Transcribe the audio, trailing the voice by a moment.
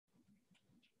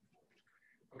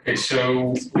Okay,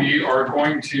 so we are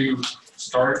going to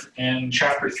start in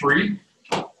chapter 3,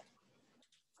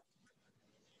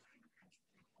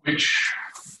 which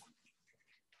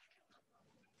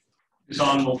is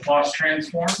on Laplace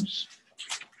transforms.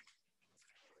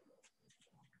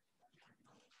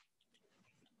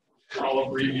 I'll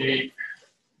abbreviate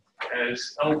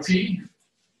as LT,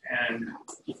 and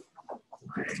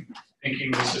I'm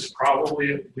thinking this is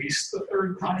probably at least the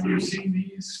third time you've seen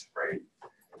these, right?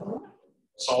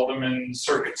 Solve them in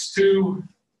circuits 2,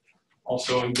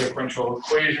 also in differential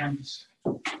equations.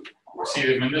 You'll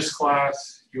see them in this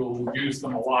class. You'll use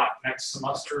them a lot next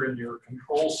semester in your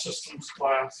control systems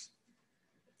class.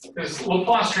 Because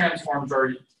Laplace transforms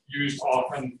are used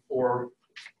often for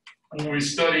when we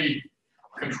study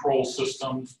control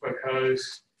systems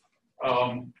because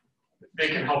they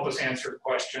can help us answer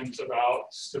questions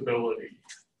about stability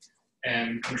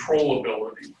and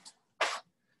controllability.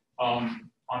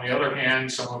 On the other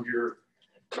hand, some of your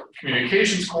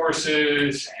communications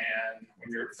courses and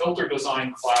when your filter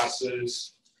design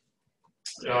classes,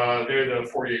 the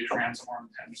Fourier transform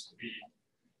tends to be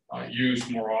used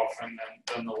more often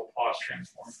than the Laplace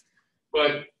transform.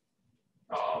 But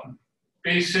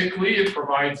basically, it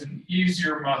provides an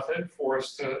easier method for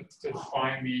us to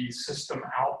find the system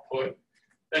output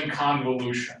than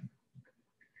convolution.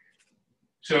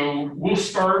 So we'll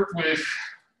start with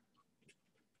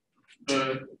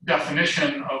the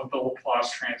definition of the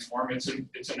Laplace transform. It's an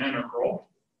integral.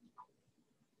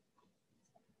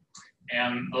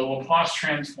 And the Laplace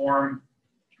transform,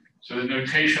 so the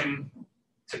notation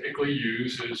typically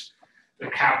used is the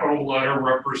capital letter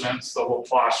represents the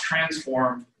Laplace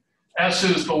transform. S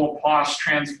is the Laplace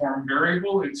transform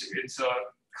variable. It's a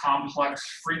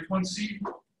complex frequency.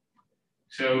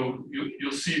 So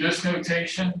you'll see this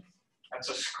notation. That's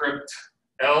a script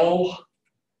L,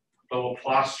 the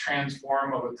Laplace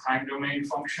transform of a time domain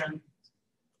function.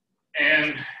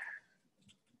 And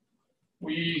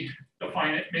we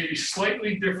define it maybe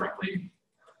slightly differently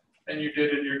than you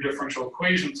did in your differential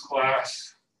equations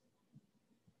class.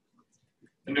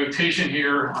 The notation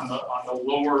here on the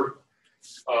lower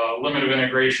limit of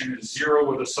integration is 0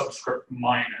 with a subscript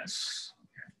minus.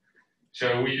 Okay.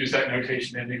 So we use that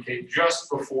notation to indicate just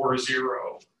before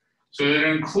 0. So it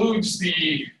includes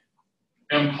the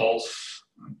impulse,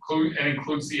 and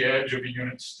includes the edge of a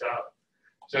unit step.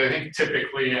 So I think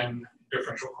typically in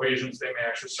differential equations, they may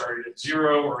actually start at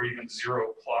 0 or even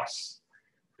 0 plus,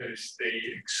 because they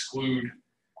exclude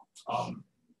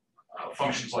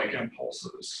functions like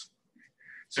impulses.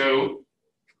 So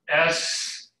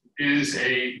S is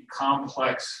a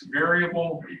complex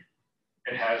variable.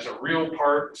 It has a real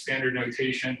part, standard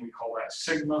notation, we call that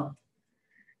sigma.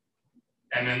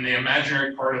 And then the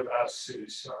imaginary part of S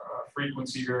is a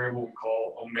frequency variable we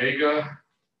call omega.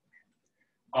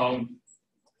 Now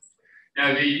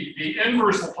the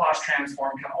inverse Laplace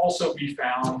transform can also be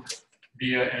found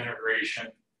via integration,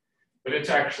 but it's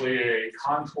actually a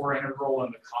contour integral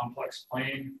in the complex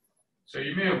plane. So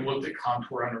you may have looked at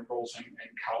contour integrals in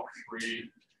Calc 3,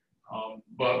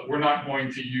 but we're not going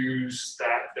to use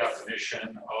that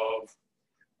definition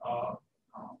of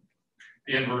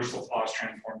the inverse Laplace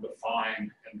transform to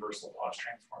find inverse Laplace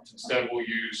transforms. Instead, we'll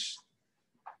use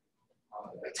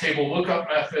a table lookup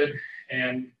method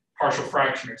and partial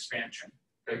fraction expansion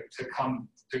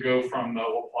to go from the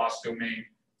Laplace domain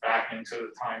back into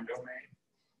the time domain.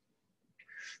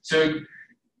 So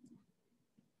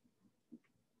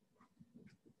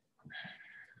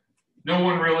no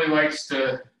one really likes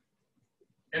to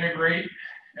integrate.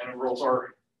 Integrals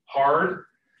are hard.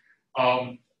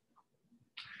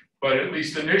 But at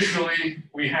least initially,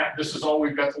 this is all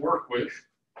we've got to work with.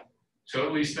 So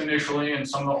at least initially, in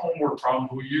some of the homework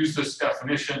problems, we use this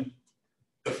definition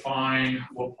to find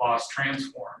Laplace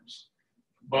transforms.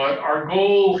 But our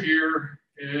goal here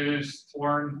is to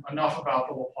learn enough about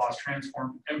the Laplace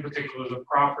transform, in particular the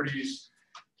properties,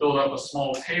 build up a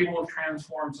small table of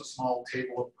transforms, a small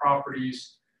table of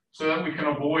properties, so that we can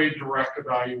avoid direct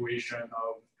evaluation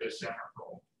of this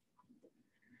integral.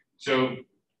 So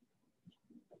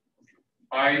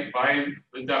by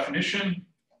the definition,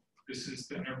 this is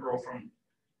the integral from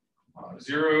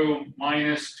 0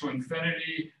 minus to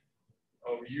infinity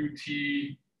of ut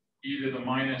e to the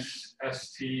minus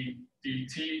st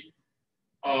dt.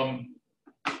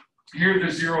 Here the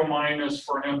 0 minus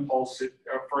for an impulse,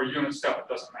 for a unit step, it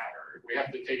doesn't matter. We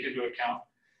have to take into account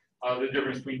the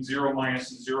difference between 0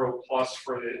 minus and 0 plus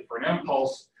for an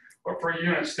impulse, but for a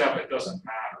unit step, it doesn't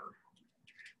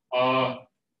matter.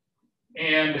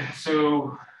 And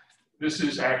so this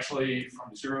is actually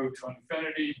from 0 to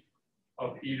infinity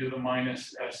of e to the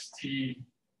minus st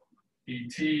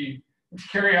dt. If you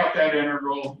carry out that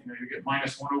integral, you get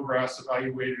minus 1 over s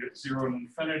evaluated at 0 and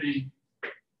infinity.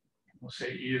 We'll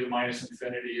say e to the minus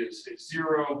infinity is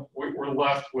 0. We're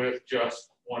left with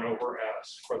just 1 over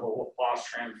s for the Laplace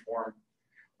transform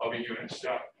of a unit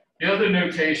step. The other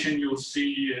notation you'll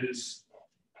see is,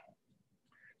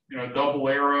 double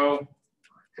arrow.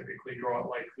 Typically draw it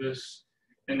like this,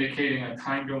 indicating a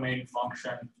time domain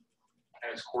function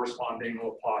as corresponding to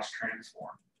Laplace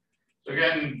transform. So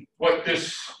again, what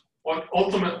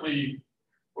ultimately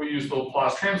we'll use the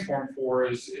Laplace transform for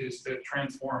is to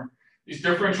transform these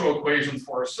differential equations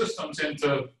for our systems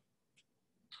into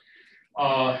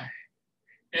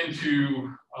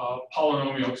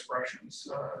polynomial expressions,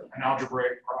 an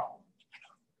algebraic problem.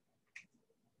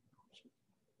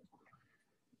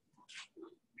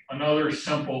 Another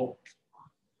simple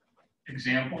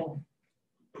example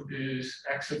is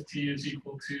x of t is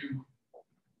equal to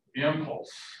the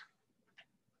impulse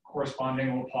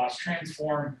corresponding Laplace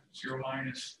transform, 0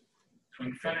 minus to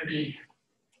infinity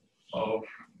of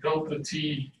delta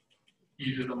t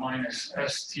e to the minus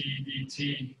st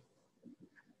dt.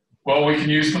 Well, we can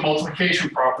use the multiplication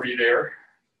property there.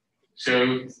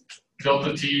 So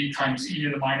delta t times e to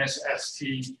the minus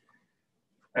st,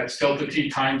 that's delta t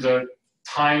times a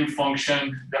time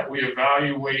function that we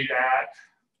evaluate at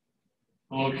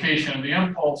the location of the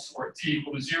impulse, or at t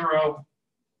equal to 0.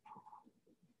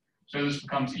 So this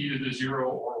becomes e to the 0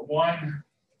 or 1.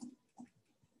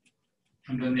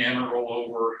 And then the integral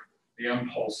over the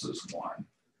impulse is 1.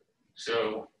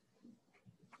 So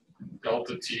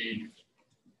delta t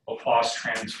Laplace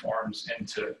transforms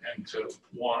into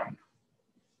 1.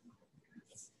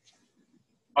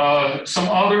 Some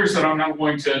others that I'm not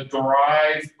going to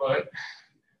derive, but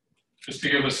just to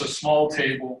give us a small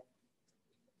table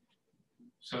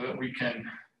so that we can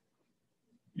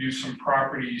use some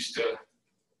properties to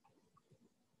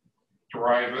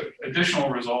derive additional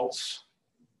results.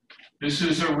 This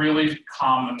is a really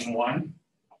common one.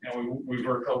 We've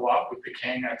worked a lot with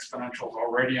decaying exponentials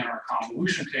already in our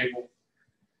convolution table,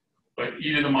 but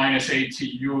e to the minus at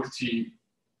u of t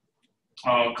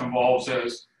convolves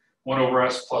as 1 over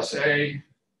s plus a,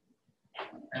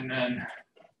 and then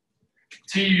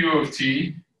t u of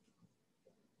t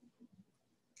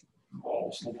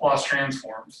involves Laplace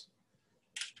transforms.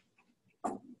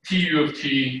 T u of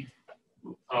t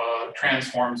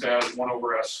transforms as 1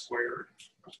 over s squared.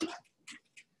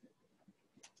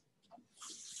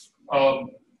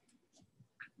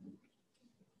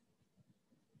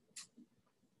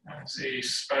 That's a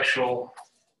special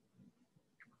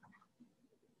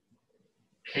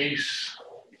case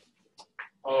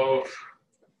of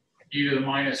e to the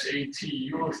minus at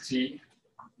u of t.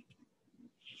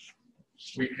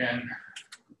 We can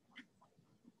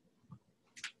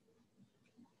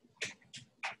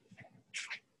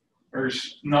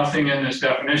there's nothing in this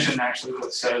definition actually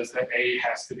that says that a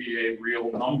has to be a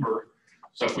real number.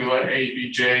 So if we let a be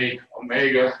j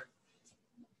omega,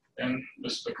 then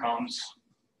this becomes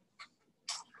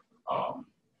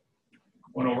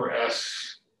 1 over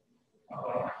s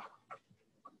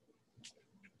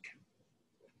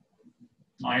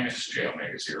minus j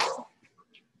omega 0,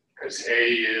 because a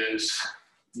is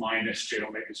minus j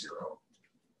omega 0.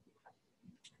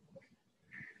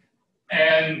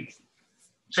 And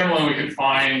similarly, we could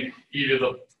find e to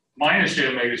the minus j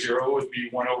omega 0 would be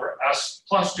 1 over s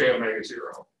plus j omega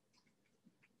 0.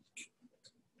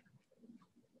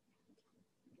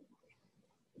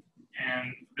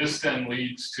 And this then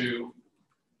leads to,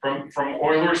 from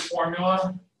Euler's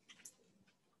formula,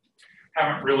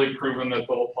 haven't really proven that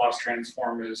the Laplace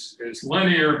transform is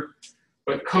linear,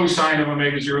 but cosine of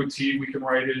omega 0 t we can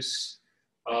write as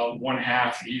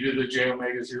 1/2 e to the j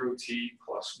omega 0 t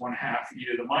plus 1/2 e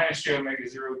to the minus j omega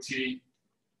 0 t,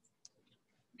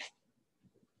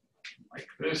 like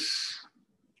this,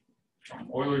 from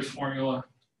Euler's formula,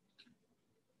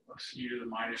 plus e to the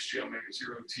minus j omega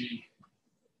 0 t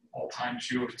all times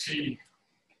u of t.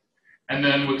 And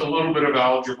then with a little bit of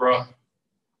algebra,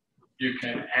 you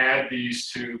can add these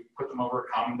to put them over a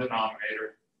common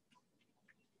denominator.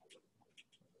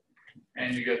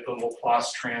 And you get the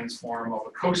Laplace transform of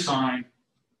a cosine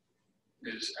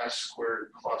is s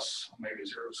squared plus omega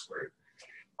 0 squared.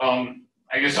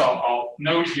 I guess I'll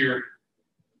note here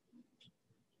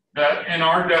that in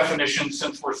our definition,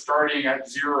 since we're starting at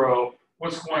 0,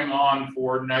 what's going on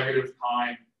for negative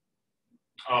time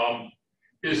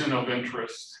isn't of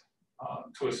interest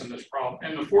to us in this problem.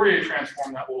 And the Fourier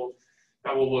transform that we'll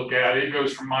look at, it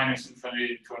goes from minus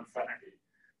infinity to infinity.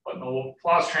 But in the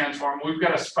Laplace transform, we've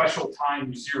got a special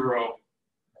time 0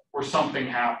 where something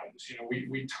happens.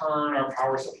 We turn our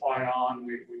power supply on,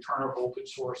 we turn our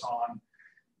voltage source on,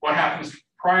 What happens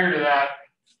prior to that,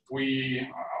 we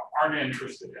aren't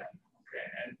interested in, okay,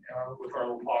 and with our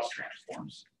Laplace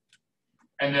transforms.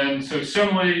 And then, so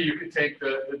similarly, you could take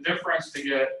the difference to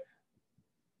get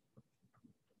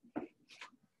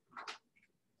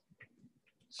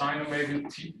sine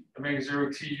omega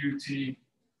 0 t ut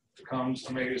becomes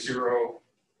omega 0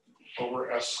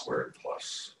 over s squared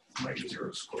plus omega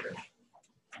 0 squared.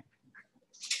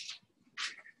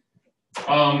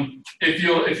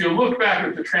 If you look back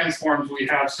at the transforms we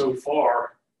have so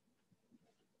far,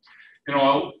 you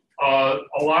know,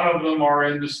 a lot of them are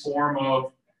in this form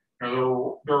of, you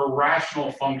know, they're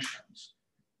rational functions.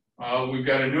 We've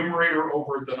got a numerator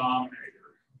over a denominator.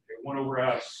 Okay, 1 over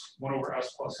s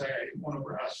plus a, 1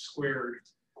 over s squared,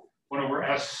 1 over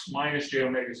s minus j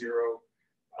omega 0,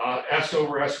 s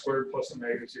over s squared plus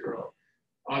omega 0.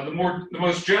 The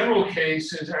most general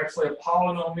case is actually a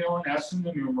polynomial in s in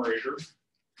the numerator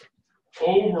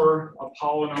over a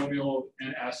polynomial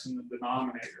in s in the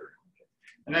denominator.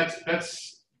 And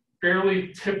that's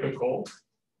fairly typical.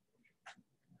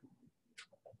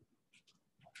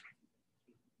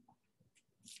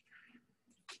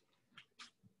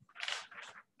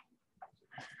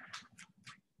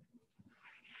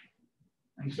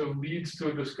 And so leads to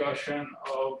a discussion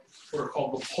of what are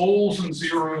called the poles and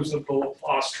zeros of the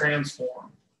Laplace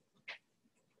transform.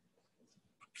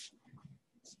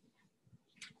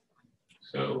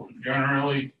 So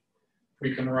generally,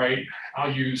 we can write,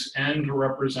 I'll use n to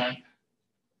represent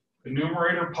the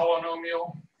numerator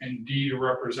polynomial and d to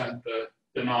represent the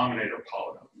denominator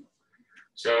polynomial.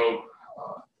 So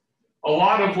a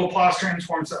lot of Laplace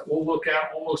transforms that we'll look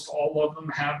at, almost all of them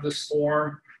have this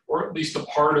form, or at least a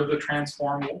part of the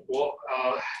transform will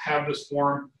have this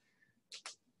form.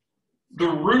 The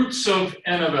roots of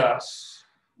n of s,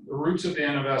 the roots of the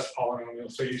n of s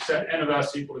polynomial, so you set n of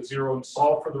s equal to 0 and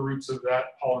solve for the roots of that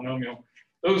polynomial.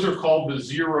 Those are called the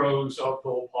zeros of the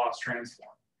Laplace transform,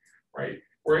 right?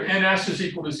 Where ns is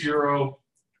equal to 0,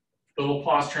 the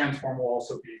Laplace transform will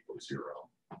also be equal to 0.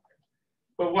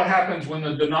 But what happens when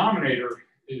the denominator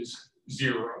is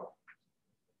 0?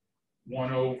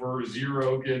 1 over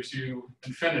 0 gives you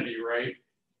infinity, right?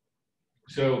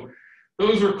 So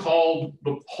those are called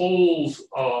the poles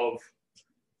of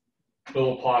the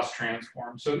Laplace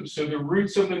transform. So the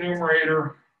roots of the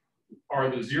numerator are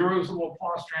the zeros of the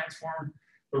Laplace transform.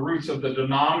 The roots of the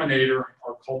denominator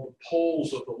are called the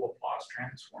poles of the Laplace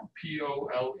transform,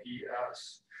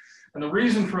 P-O-L-E-S. And the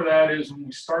reason for that is when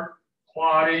we start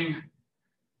plotting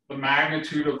the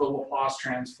magnitude of the Laplace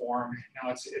transform,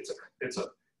 now it's a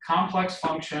complex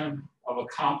function of a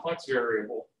complex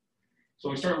variable. So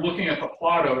when we start looking at the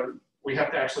plot of it, we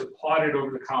have to actually plot it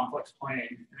over the complex plane.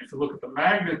 And if you look at the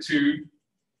magnitude,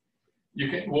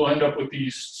 we'll end up with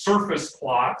these surface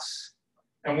plots.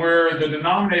 And where the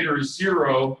denominator is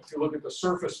 0, if you look at the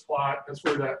surface plot, that's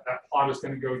where that plot is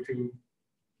going to go to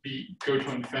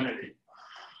infinity.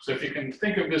 So if you can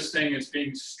think of this thing as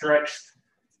being stretched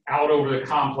out over the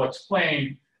complex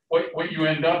plane, what you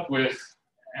end up with,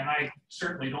 and I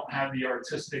certainly don't have the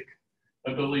artistic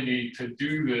ability to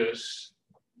do this,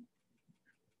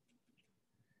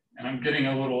 and I'm getting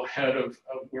a little ahead of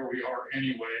where we are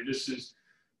anyway. This is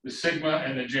the sigma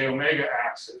and the j omega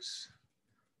axis.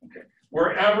 Okay.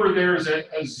 Wherever there's a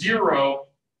 0,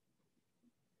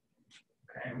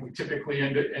 okay, and we typically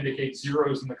indicate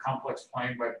zeros in the complex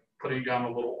plane by putting down a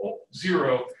little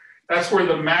 0, that's where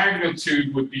the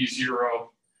magnitude would be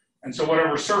 0. And so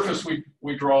whatever surface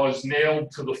we draw is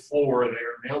nailed to the floor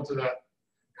there, nailed to that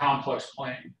complex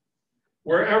plane.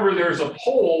 Wherever there's a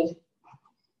pole,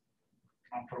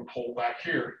 I'll put a pole back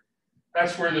here,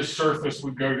 that's where the surface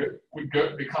would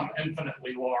become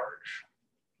infinitely large.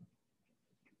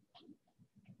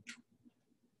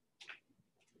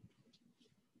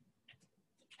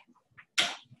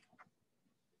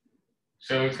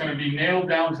 So it's going to be nailed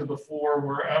down to the floor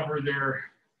wherever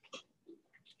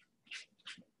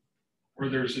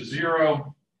there's a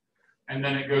 0, and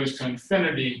then it goes to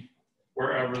infinity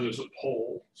wherever there's a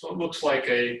pole. So it looks like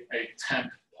a tent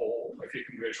pole, if you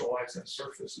can visualize that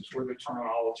surface, is where the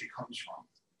terminology comes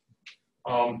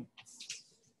from.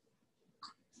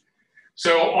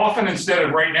 So often instead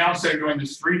of doing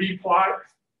this 3D plot,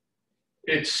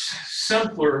 it's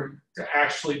simpler to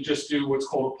actually just do what's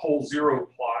called a pole 0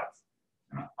 plot.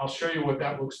 And I'll show you what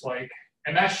that looks like.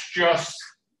 And that's just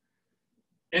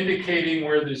indicating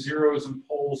where the zeros and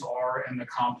poles are in the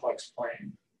complex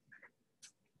plane.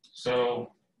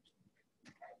 So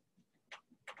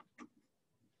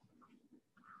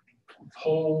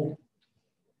pole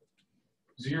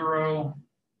 0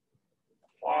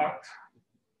 plot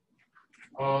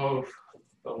of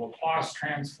the Laplace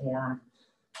transform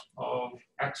of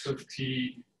x of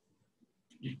t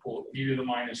equal e to the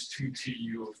minus 2t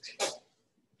u of t.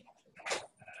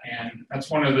 And that's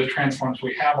one of the transforms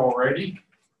we have already.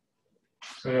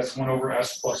 So that's 1 over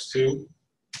s plus 2.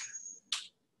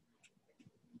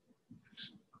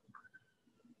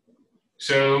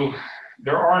 So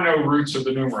there are no roots of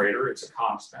the numerator, it's a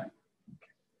constant.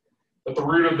 But the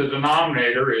root of the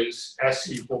denominator is s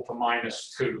equal to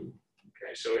minus 2.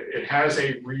 Okay, so it has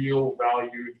a real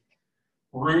valued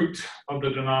root of the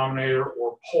denominator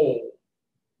or pole.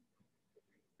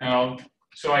 Now,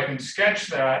 so I can sketch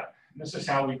that. This is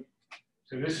how we,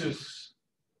 so this is,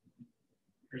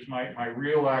 here's my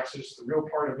real axis, the real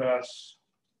part of s,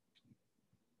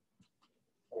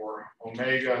 or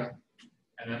omega,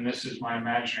 and then this is my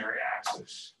imaginary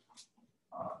axis,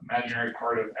 imaginary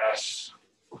part of s.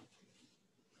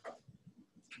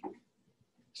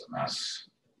 It's a mess.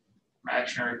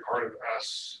 Imaginary part of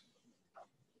s,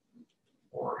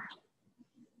 or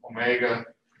omega.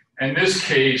 In this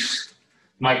case,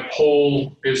 my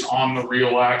pole is on the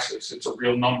real axis. It's a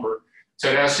real number. It's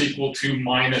at s equal to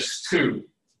minus 2.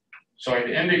 So I'd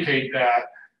indicate that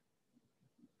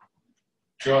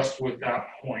just with that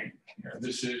point. Here,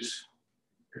 this is,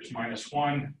 here's minus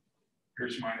 1,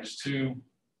 here's minus 2,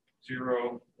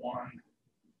 0, 1,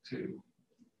 2.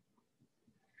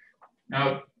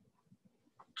 Now,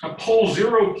 a pole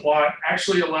zero plot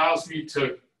actually allows me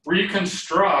to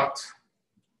reconstruct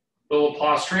the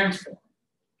Laplace transform.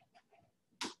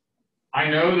 I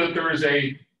know that there is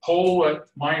a pole at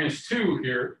minus 2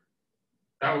 here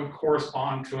that would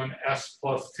correspond to an s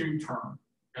plus 2 term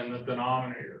in the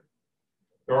denominator.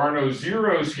 There are no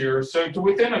zeros here, so to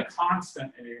within a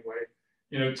constant anyway,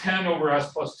 you know, 10 over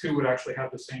s plus 2 would actually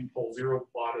have the same pole zero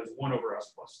plot as 1 over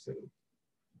s plus 2.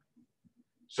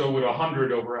 So would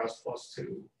 100 over s plus 2.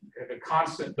 Okay, the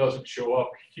constant doesn't show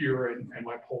up here in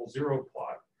my pole zero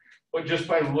plot. But just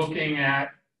by looking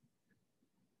at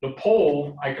the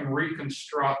pole, I can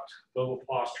reconstruct the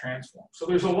Laplace transform. So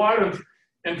there's a lot of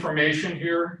information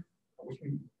here we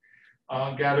can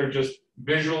gather just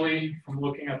visually from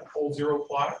looking at the pole zero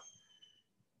plot.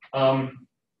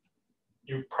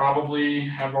 You probably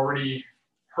have already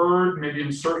heard, maybe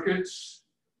in circuits,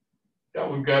 that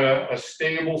we've got a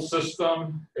stable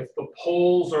system. If the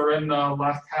poles are in the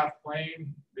left half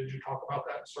plane, did you talk about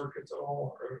that in circuits at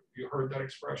all? Or you heard that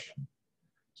expression?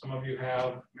 Some of you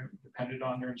have, depended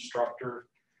on your instructor.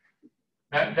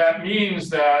 That means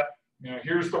that, you know,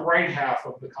 here's the right half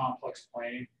of the complex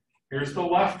plane. Here's the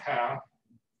left half.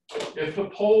 If the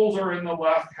poles are in the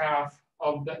left half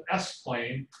of the S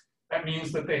plane, that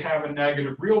means that they have a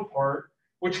negative real part,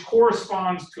 which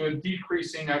corresponds to a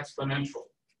decreasing exponential,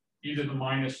 e to the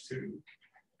minus 2.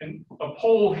 And a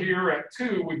pole here at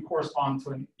 2 would correspond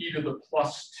to an e to the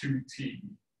plus 2t.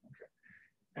 Okay.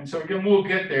 And so again, we'll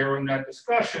get there in that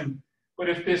discussion, but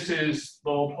if this is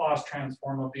the Laplace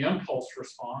transform of the impulse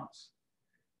response,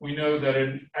 we know that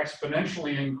an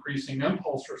exponentially increasing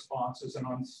impulse response is an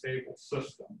unstable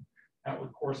system. That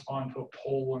would correspond to a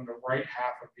pole in the right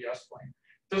half of the S plane.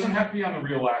 It doesn't have to be on the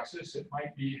real axis. It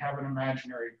might have an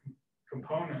imaginary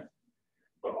component.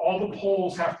 But all the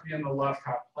poles have to be in the left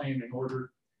half plane in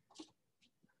order,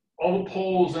 all the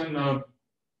poles in the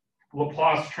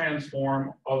Laplace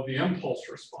transform of the impulse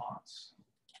response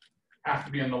have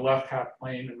to be in the left half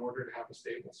plane in order to have a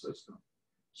stable system.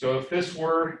 So if this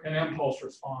were an impulse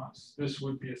response, this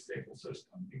would be a stable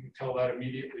system. You can tell that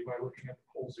immediately by looking at the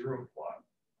pole zero plot.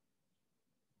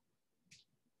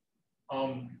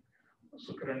 Let's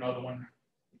look at another one,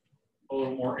 a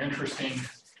little more interesting.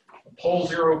 The pole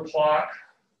zero plot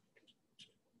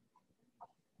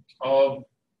of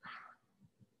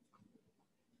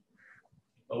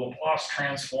the Laplace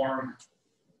transform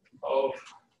of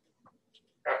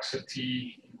x of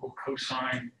t equal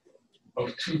cosine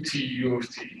of 2t u of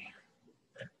t.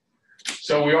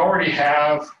 So we already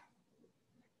have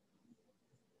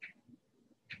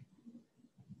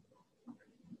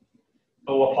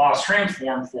the Laplace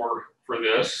transform for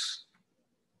this,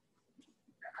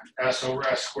 s over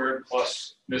s squared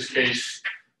plus, in this case,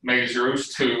 omega 0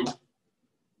 is 2.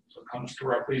 So it comes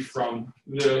directly from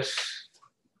this.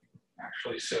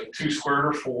 Actually, so 2 squared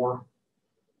or 4.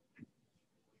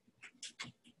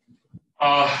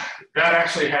 That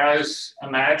actually has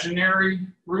imaginary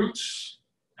roots.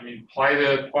 I mean, apply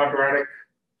the quadratic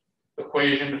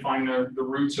equation to find the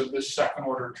roots of this second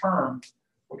order term.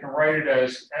 We can write it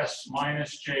as s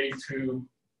minus j2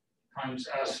 times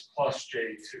s plus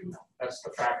j2. That's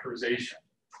the factorization.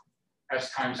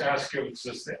 S times s gives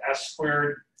us the s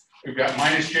squared. We've got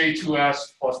minus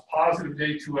j2s plus positive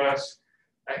j2s.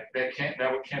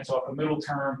 That would cancel out the middle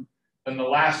term. Then the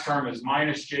last term is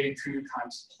minus j2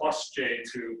 times plus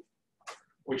j2,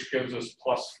 which gives us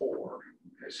plus 4.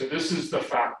 Okay, so this is the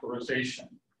factorization.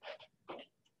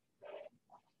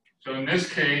 So in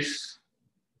this case,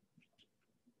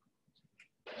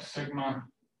 sigma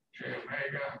j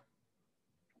omega,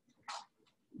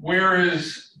 where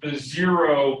is the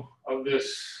 0 of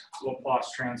this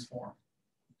Laplace transform?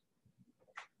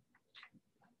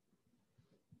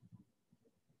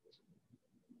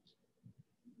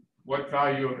 What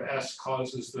value of s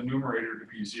causes the numerator to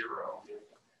be 0?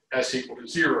 S equal to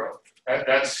 0.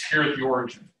 That's here at the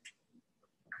origin.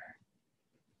 Okay.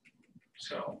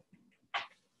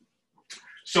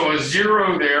 So a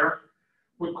 0 there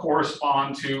would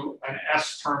correspond to an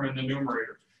s term in the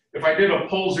numerator. If I did a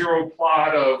pole 0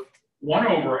 plot of 1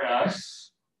 over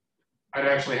s, I'd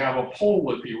actually have a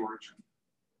pole at the origin.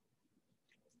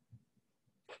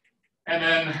 And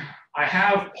then I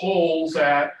have poles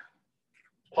at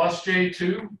plus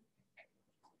j2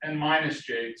 and minus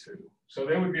j2. So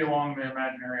they would be along the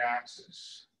imaginary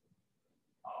axis.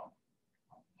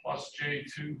 Plus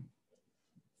j2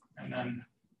 and then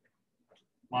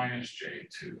minus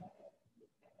j2.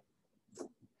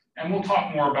 And we'll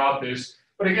talk more about this.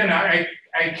 But again, I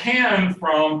can,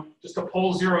 from just a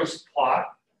pole zeros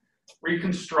plot,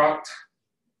 reconstruct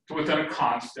to within a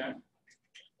constant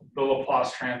the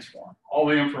Laplace transform. All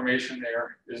the information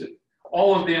there is,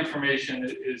 all of the information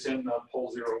is in the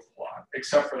pole zero plot,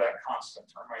 except for that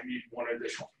constant term. I need one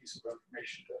additional piece of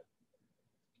information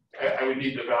I would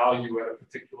need the value at a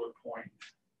particular point.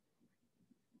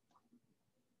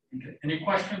 Okay. Any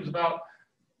questions about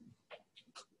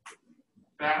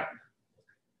that?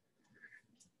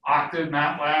 Octave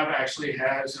MATLAB actually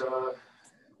has a,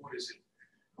 what is it?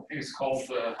 I think it's called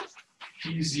the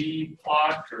PZ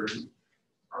plot or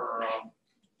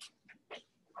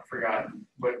I forgot,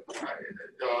 but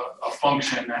a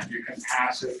function that you can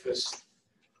pass it this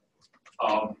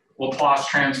Laplace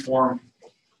transform,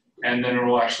 and then it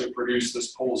will actually produce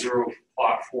this pole zero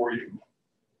plot for you.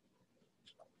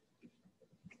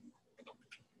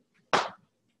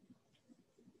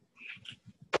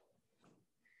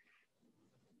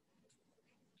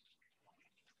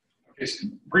 Okay, so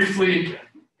briefly,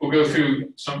 we'll go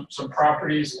through some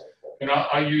properties, and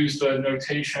I'll use the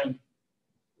notation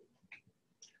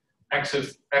x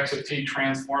of t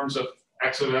transforms of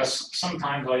x of s.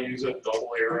 Sometimes I use a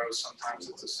double arrow, sometimes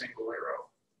it's a single arrow.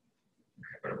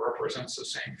 Okay, but it represents the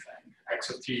same thing. X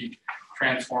of t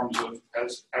transforms of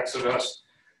as x of s.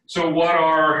 So what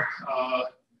are,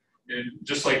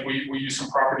 just like we use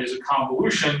some properties of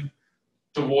convolution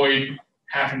to avoid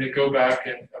having to go back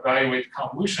and evaluate the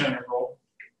convolution integral,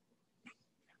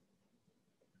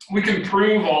 we can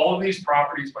prove all of these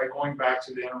properties by going back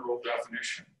to the integral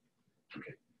definition.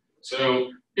 Okay.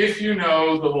 So if you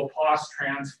know the Laplace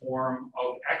transform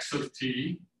of x of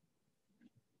t,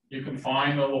 you can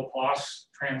find the Laplace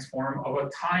transform of a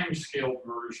time-scaled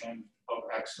version of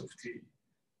x of t,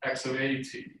 x of at.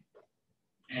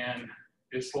 And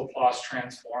its Laplace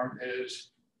transform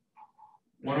is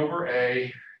 1 over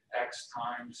a x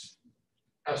times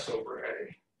s over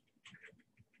a.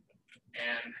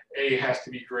 And a has to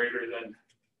be greater than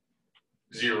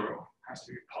 0, has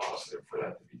to be positive for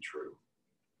that to be true.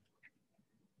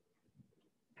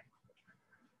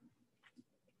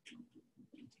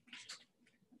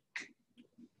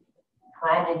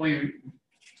 Probably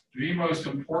the most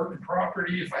important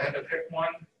property, if I had to pick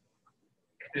one,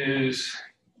 is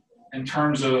in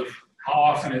terms of how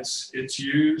often it's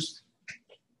used,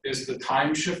 is the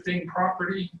time shifting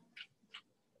property.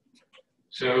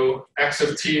 So x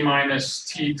of t minus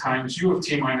t times u of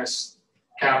t minus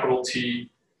capital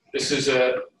T. This is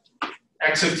a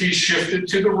x of t shifted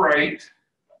to the right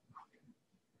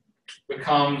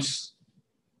becomes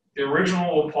the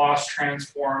original Laplace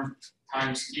transform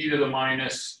times e to the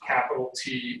minus capital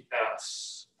T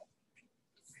s.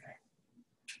 Okay.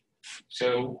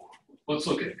 So let's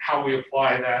look at how we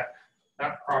apply that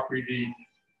property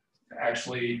to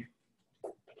actually,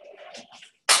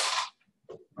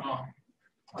 I'll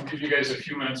give you guys a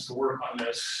few minutes to work on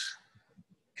this.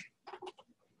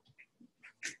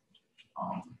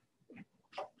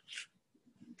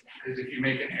 Because if you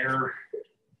make an error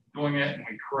doing it and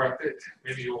we correct it,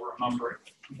 maybe you'll remember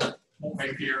it. Won't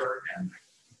make the error again.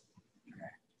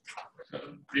 Okay. So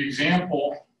the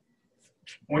example,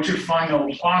 I want you to find the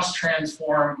Laplace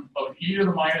transform of e to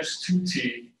the minus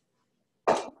 2t,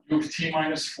 u of t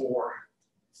minus 4.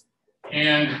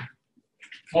 And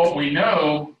what we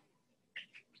know,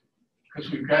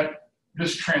 because we've got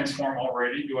this transform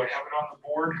already, do I have it on the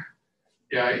board?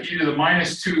 Yeah, e to the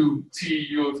minus 2t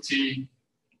u of t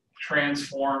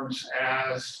transforms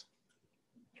as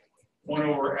 1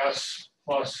 over s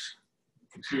plus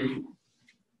 2.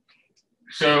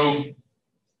 So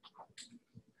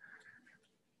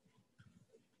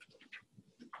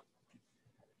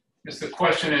the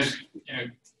question is,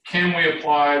 can we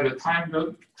apply the time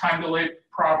delay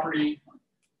property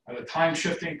or the time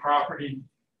shifting property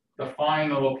to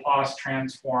find the Laplace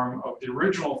transform of the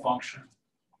original function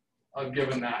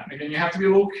given that? And again, you have to be a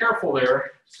little careful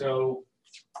there. So,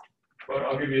 but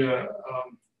I'll give you a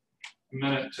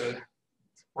minute to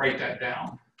write that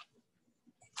down.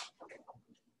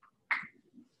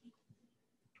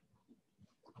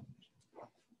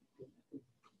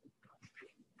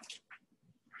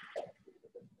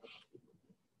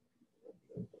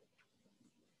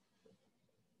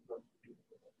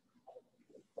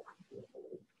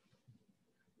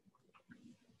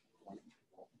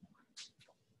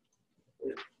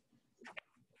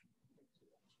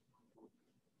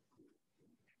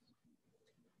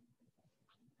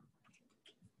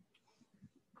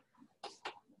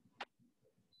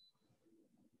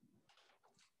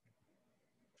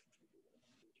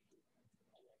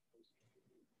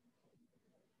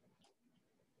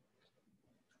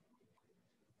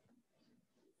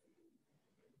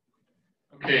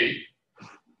 Okay,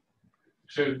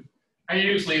 so I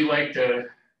usually like to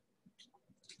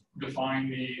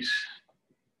define these,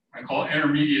 I call it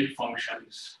intermediate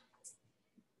functions.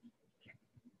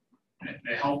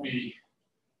 They help me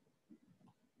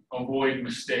avoid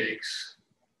mistakes.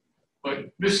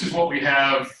 But this is what we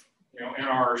have, in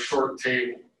our short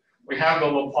table. We have the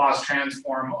Laplace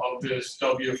transform of this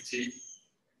W of t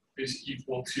is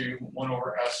equal to 1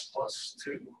 over s plus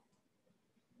 2.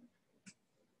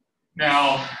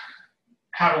 Now,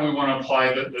 how do we want to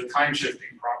apply the time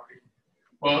shifting property?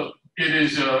 Well,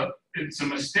 it's a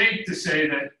mistake to say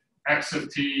that x of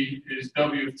t is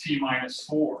w of t minus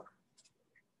 4.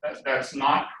 That's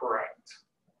not correct,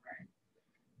 right?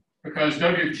 Because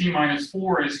w of t minus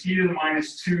 4 is e to the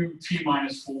minus 2 t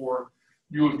minus 4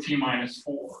 u of t minus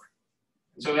 4.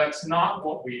 So that's not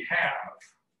what we have.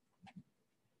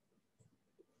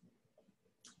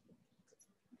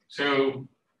 So,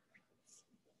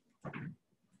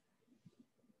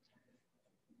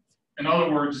 in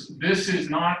other words, this is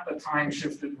not the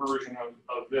time-shifted version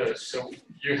of this. So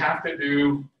you have to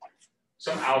do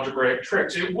some algebraic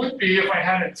tricks. It would be if I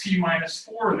had a t minus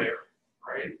 4 there,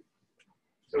 right?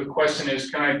 So the question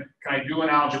is, can I do an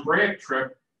algebraic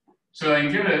trick so I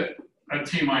can get a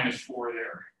t minus 4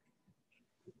 there?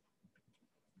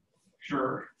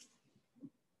 Sure.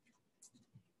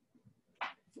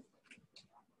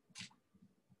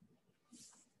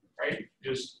 Right?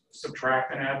 Just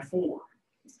subtract and add 4.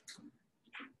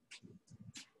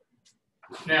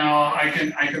 Now I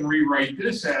can rewrite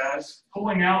this as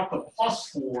pulling out the plus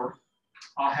 4.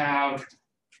 I'll have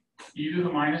e to the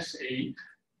minus 8,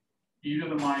 e to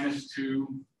the minus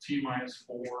 2, t minus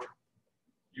 4,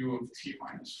 u of t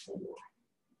minus 4.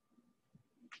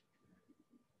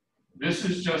 This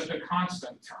is just a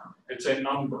constant term. It's a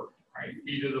number, right?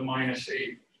 E to the minus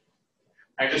 8.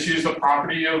 I just use the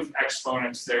property of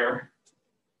exponents there.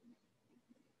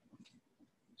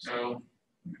 So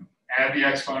add the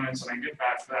exponents and I get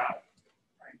back to that.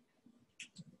 Right?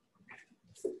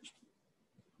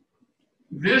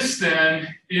 This then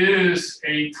is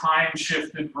a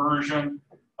time-shifted version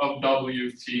of w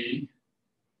of t.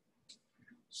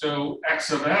 So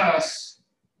x of s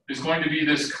is going to be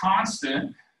this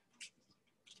constant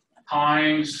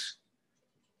times,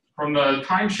 from the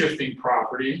time-shifting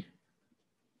property,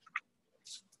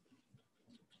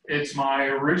 it's my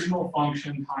original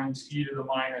function times e to the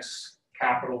minus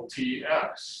capital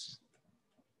Ts.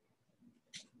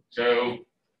 So,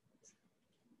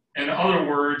 in other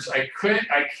words, I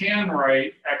can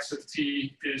write x of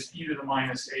t is e to the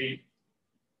minus 8,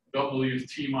 w of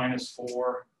t minus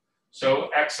 4. So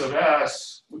x of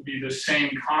s would be the same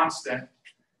constant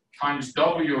times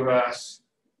w of s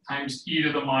times e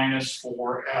to the minus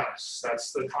 4s.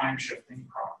 That's the time shifting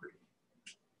property.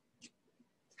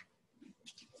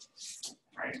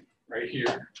 Right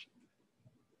here.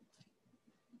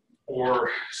 Or,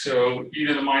 so e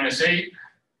to the minus 8,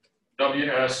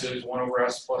 ws is 1 over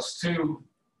s plus 2,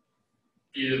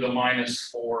 e to the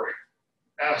minus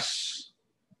 4s.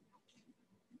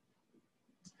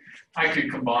 I could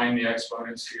combine the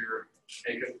exponents here,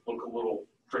 make it look a little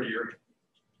prettier.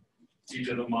 E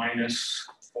to the minus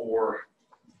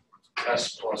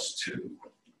 4s plus 2,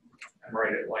 and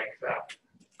write it like that.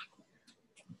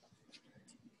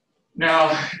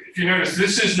 Now, if you notice,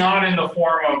 this is not in the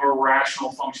form of a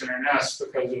rational function in S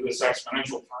because of this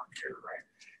exponential term here, right?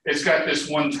 It's got this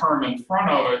one term in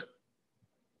front of it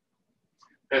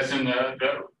that's in the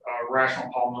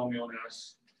rational polynomial in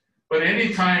S. But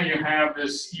anytime you have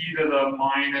this e to the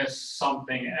minus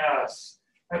something s,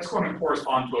 that's going to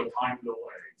correspond to a time delay.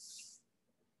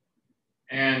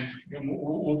 And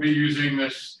we'll be using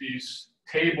these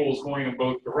tables going in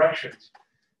both directions.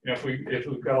 You know, if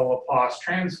we've got a Laplace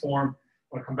transform,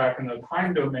 when I come back in the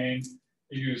time domain,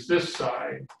 you use this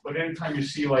side. But anytime you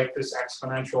see like this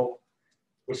exponential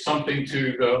with something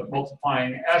to the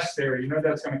multiplying s there, you know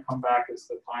that's going to come back as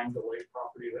the time delay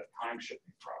property, that time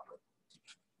shifting property.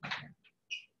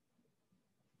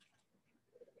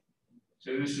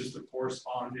 So this is the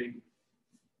corresponding.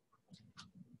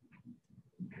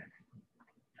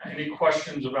 Any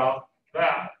questions about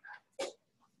that? Okay.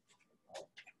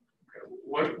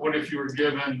 What if you were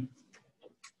given,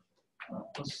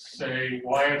 let's say,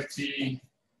 y of t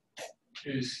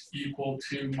is equal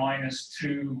to minus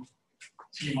 2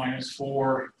 t minus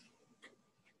 4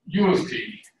 u of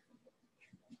t?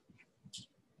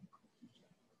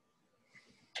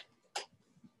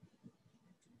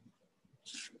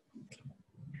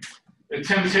 The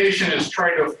temptation is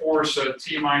try to force a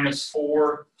t minus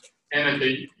 4 in at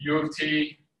the u of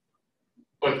t,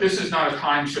 but this is not a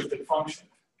time-shifted function.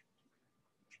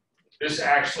 This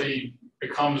actually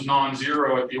becomes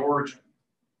non-zero at the origin.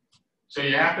 So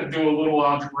you have to do a little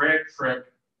algebraic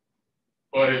trick,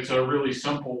 but it's a really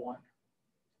simple one.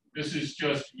 This is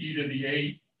just e to the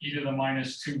 8, e to the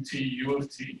minus 2t u of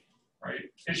t, right?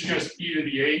 It's just e to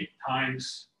the 8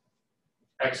 times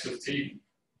x of t.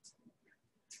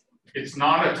 It's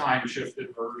not a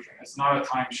time-shifted version. It's not a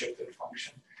time-shifted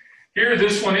function. Here,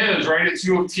 this one is, right? It's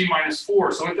u of t minus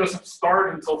 4, so it doesn't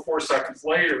start until 4 seconds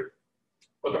later.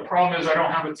 But the problem is I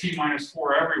don't have a t minus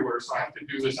 4 everywhere, so I have to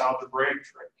do this algebraic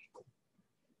trick.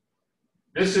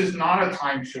 This is not a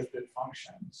time-shifted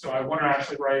function, so I want to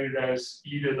actually write it as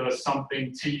e to the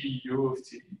something t u of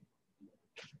t.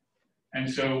 And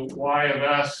so y of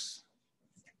s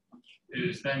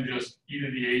is then just e to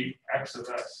the 8 x of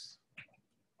s.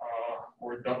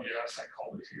 Or ws, I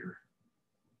call it here,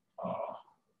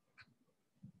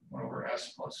 1 over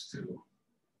s plus 2,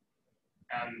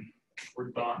 and we're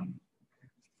done.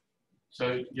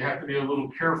 So you have to be a little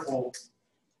careful.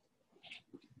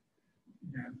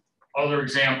 Yeah. Other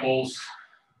examples,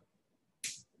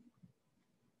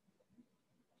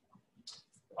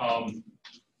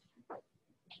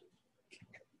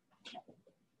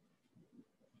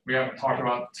 we haven't talked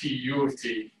about t u of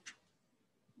t.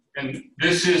 And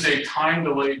this is a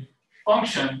time-delayed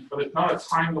function, but it's not a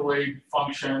time-delayed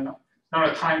function, not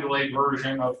a time-delayed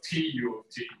version of t u of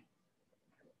t.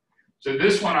 So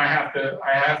this one I have to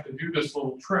do this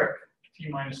little trick, t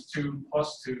minus 2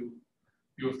 plus 2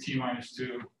 u of t minus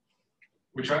 2,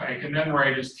 which I can then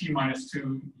write as t minus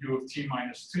 2 u of t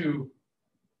minus 2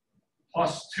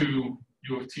 plus 2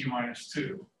 u of t minus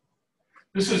 2.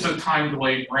 This is a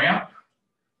time-delayed ramp.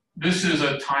 This is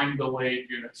a time-delayed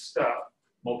unit step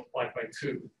multiplied by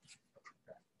 2.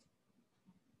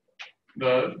 I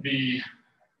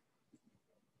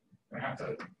have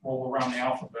to roll around the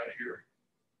alphabet here.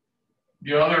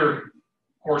 The other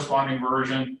corresponding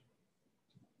version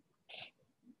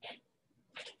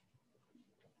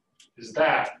is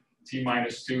that, t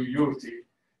minus 2 u of t.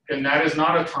 And that is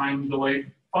not a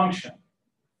time-delayed function.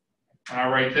 And I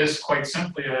write this quite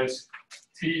simply as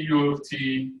t u of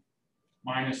t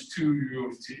minus 2 u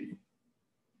of t.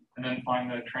 And then find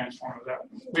the transform of that.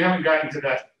 We haven't gotten to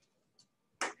that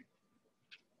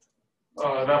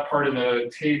part of the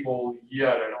table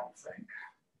yet, I don't think.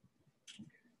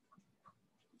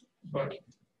 But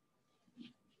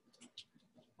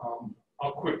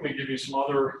I'll quickly give you some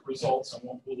other results, and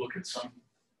we'll look at some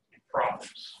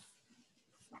problems.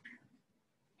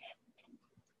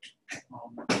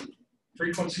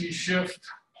 Frequency shift,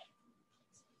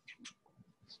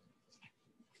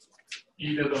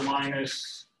 e to the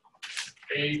minus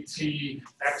at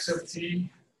x of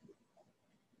t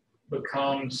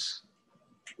becomes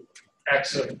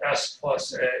x of s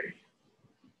plus a.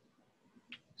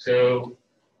 So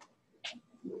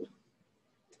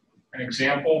an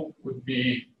example would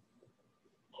be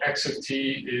x of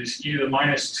t is e to the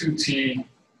minus 2t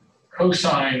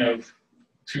cosine of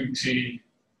 2t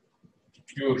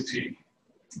u of t.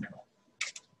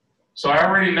 So I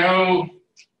already know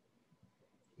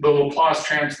the Laplace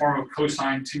transform of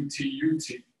cosine 2t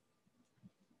ut.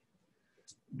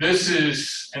 This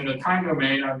is, in the time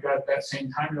domain, I've got that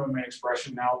same time domain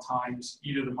expression now times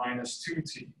e to the minus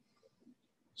 2t.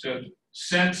 So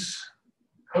since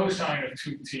cosine of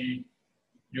 2t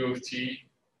u of t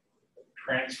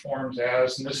transforms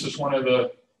as, and this is one of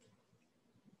the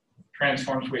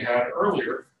transforms we had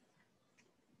earlier,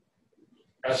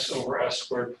 s over s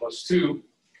squared plus 2.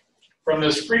 From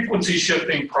this frequency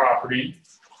shifting property,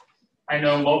 I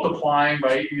know multiplying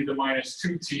by e to the minus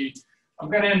 2t,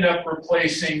 I'm going to end up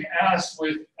replacing s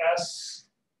with s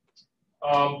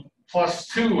plus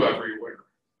 2 everywhere.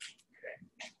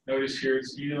 Okay. Notice here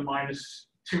it's e to the minus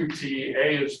 2t,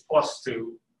 a is plus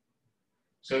 2.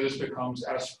 So this becomes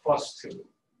s plus 2.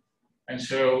 And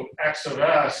so x of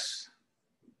s,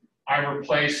 I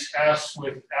replace s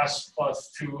with s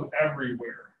plus 2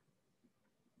 everywhere.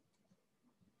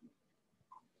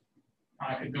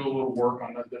 I can do a little work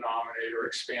on the denominator,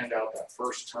 expand out that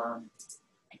first term,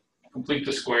 complete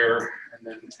the square, and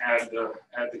then add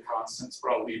the constants,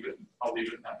 but I'll leave it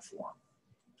in that form.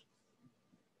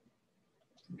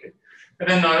 Okay. And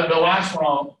then the last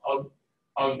one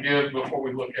I'll give before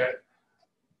we look at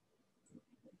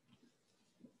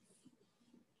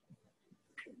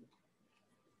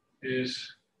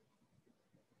is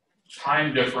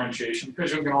time differentiation,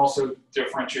 because you can also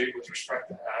differentiate with respect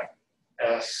to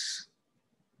s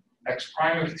x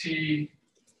prime of t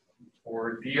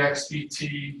or dx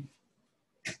dt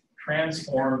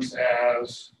transforms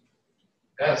as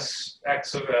s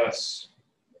x of s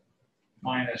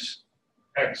minus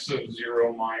x of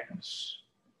 0 minus.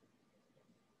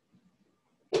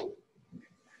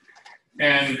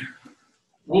 And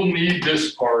we'll need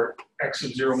this part, x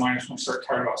of 0 minus, when we start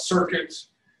talking about circuits.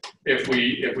 If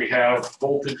we have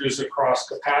voltages across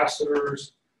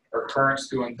capacitors or currents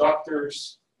to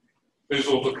inductors, these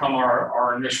will become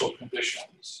our initial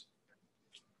conditions.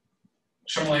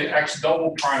 Similarly, x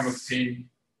double prime of t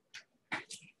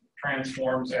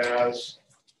transforms as,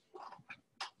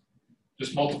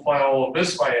 just multiply all of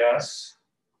this by s,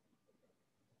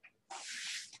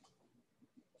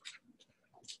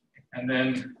 and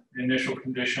then the initial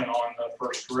condition on the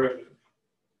first derivative.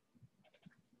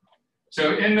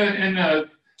 So in the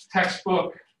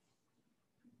textbook,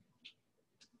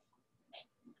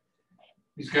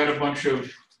 he's got a bunch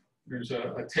of, there's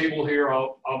a table here.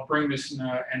 I'll bring this in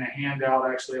a handout,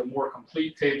 actually a more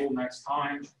complete table next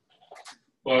time.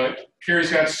 But here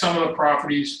he's got some of the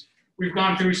properties. We've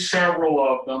gone through several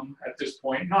of them at this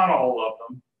point, not all of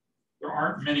them. There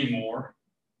aren't many more.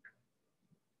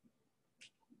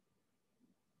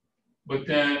 But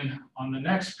then on the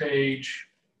next page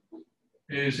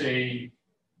is we've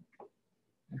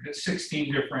got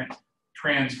 16 different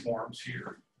transforms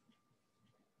here.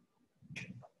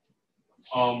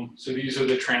 So these are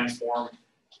the transform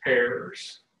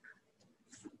pairs.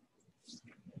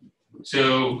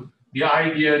 So the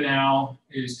idea now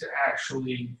is to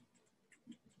actually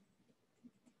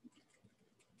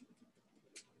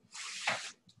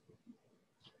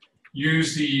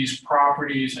use these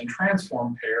properties and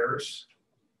transform pairs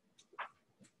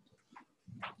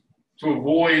to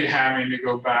avoid having to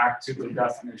go back to the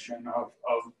definition of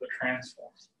the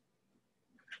transform.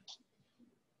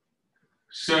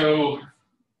 So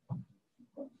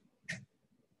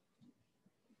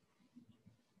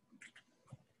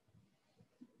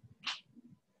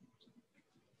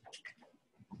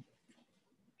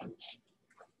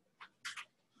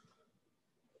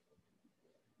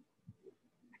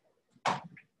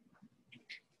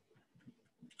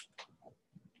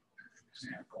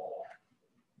example,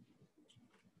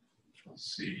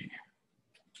 let's see,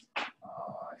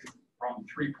 from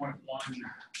 3.1,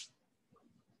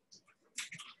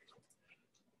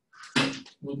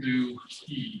 we'll do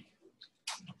E,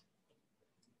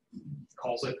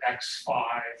 calls it X5.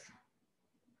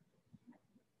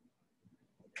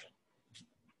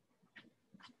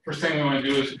 First thing we want to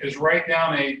do is write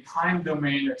down a time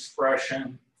domain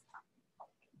expression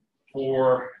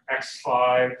for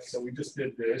X5. So we just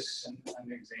did this in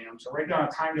the exam. So write down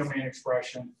a time domain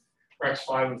expression for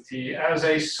X5 of t as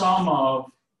a sum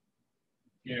of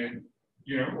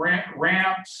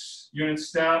ramps, unit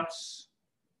steps,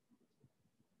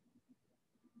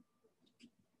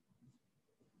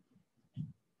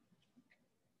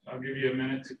 I'll give you a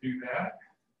minute to do that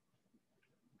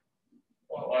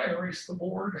while I erase the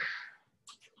board.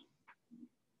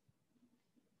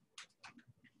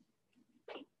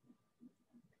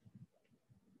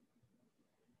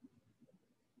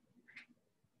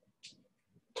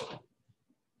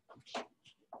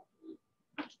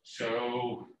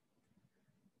 So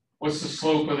what's the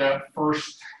slope of that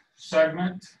first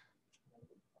segment?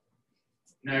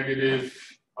 Negative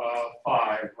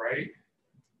 5, right?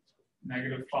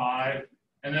 Negative 5.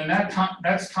 And then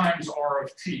that's times r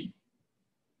of t.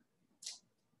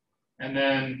 And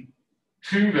then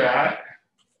to that,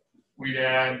 we'd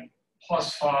add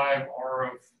plus 5 r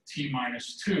of t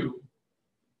minus 2.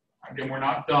 Again, we're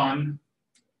not done.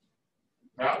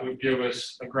 That would give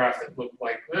us a graph that looked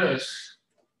like this.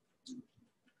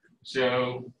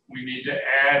 So we need to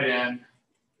add in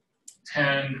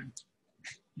 10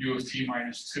 U of t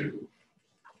minus 2.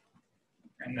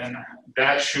 And then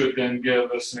that should then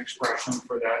give us an expression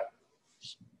for that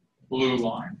blue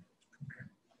line.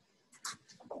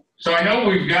 Okay. So I know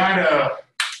we've got a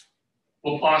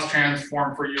Laplace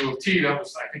transform for U of t. That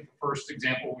was, I think, the first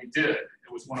example we did.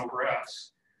 It was 1 over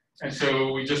s. And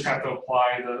so we just have to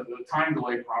apply the time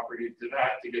delay property to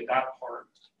that to get that part.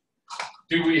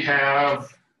 Do we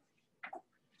have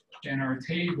in our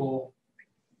table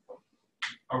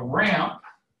a ramp?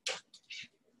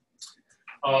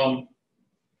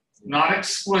 Not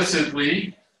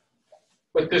explicitly,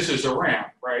 but this is a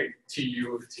ramp, right?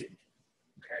 Tu of t.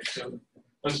 Okay, so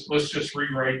let's just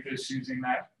rewrite this using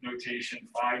that notation: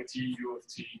 5t u of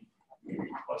t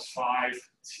plus 5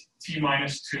 t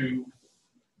minus 2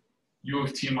 u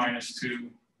of t minus 2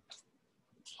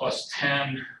 plus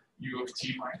 10 u of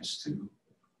t minus 2.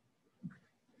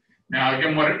 Now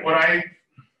again, what I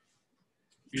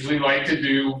usually like to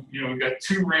do, we've got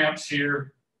two ramps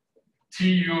here.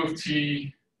 Tu of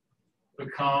t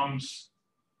becomes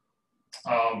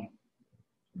 1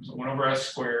 over s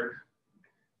squared.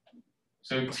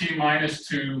 So t minus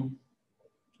 2,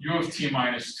 u of t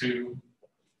minus 2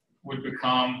 would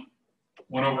become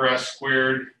 1 over s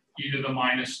squared e to the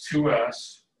minus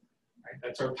 2s. Right?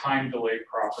 That's our time delay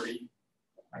property.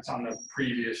 That's on the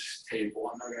previous table,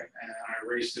 and I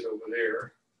erased it over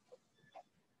there.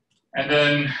 And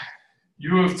then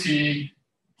u of t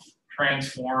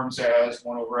transforms as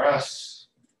 1 over s.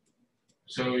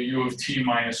 So u of t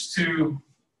minus 2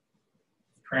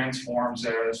 transforms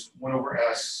as 1 over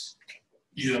s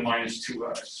e to the minus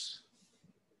 2s.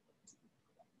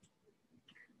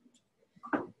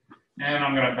 And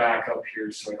I'm going to back up here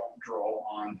so I don't draw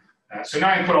on that. So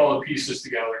now I put all the pieces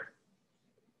together.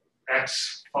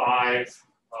 x5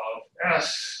 of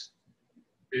s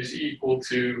is equal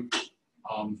to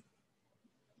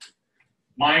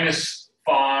minus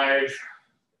 5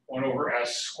 1 over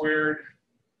s squared.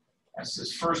 That's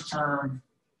this first term.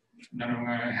 And then I'm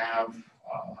going to have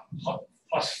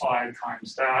plus 5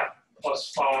 times that,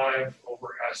 plus 5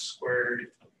 over s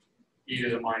squared e to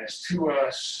the minus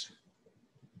 2s.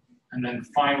 And then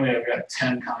finally, I've got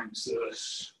 10 times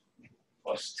this,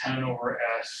 plus 10 over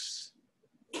s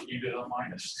e to the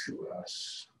minus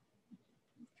 2s.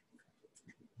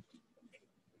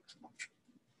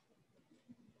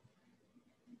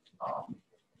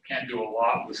 Can't do a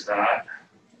lot with that.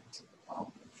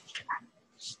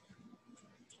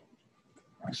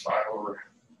 Minus 5 over,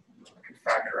 I can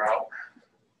factor out.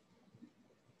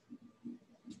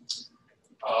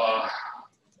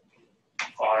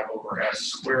 5 over s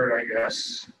squared, I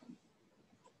guess.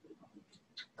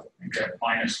 And get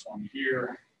minus 1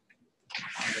 here,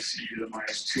 minus e to the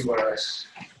minus 2s,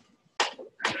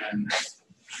 and then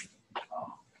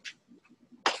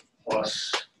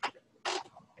plus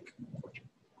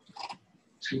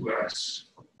 2s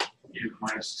e to the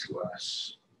minus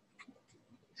 2s,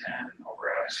 10 over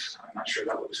s. I'm not sure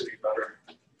that looks any better,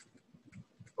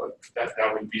 but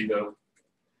that would be the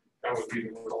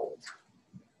result.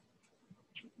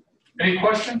 Any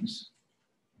questions?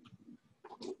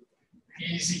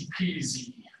 Easy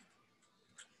peasy,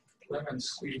 lemon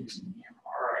squeezy.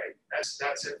 All right, that's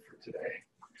it for today.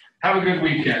 Have a good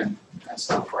weekend. That's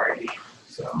not Friday,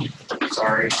 so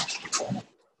sorry.